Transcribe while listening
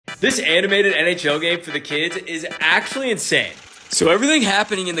This animated NHL game for the kids is actually insane. So everything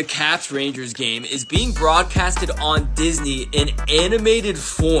happening in the Caps Rangers game is being broadcasted on Disney in animated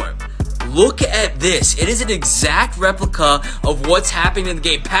form. Look at this. It is an exact replica of what's happening in the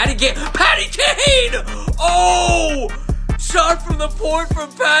game. Patty Kane! Oh! Shot from the point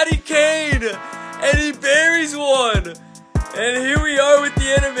from Patty Kane! And he buries one! And here we are with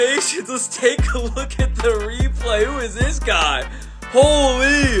the animations. Let's take a look at the replay. Who is this guy?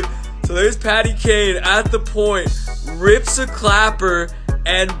 Holy! So there's Patty Kane at the point, rips a clapper,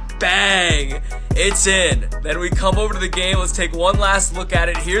 and bang! It's in. Then we come over to the game. Let's take one last look at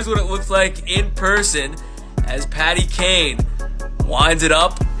it. Here's what it looks like in person as Patty Kane winds it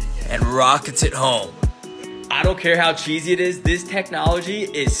up and rockets it home. I don't care how cheesy it is, this technology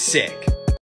is sick.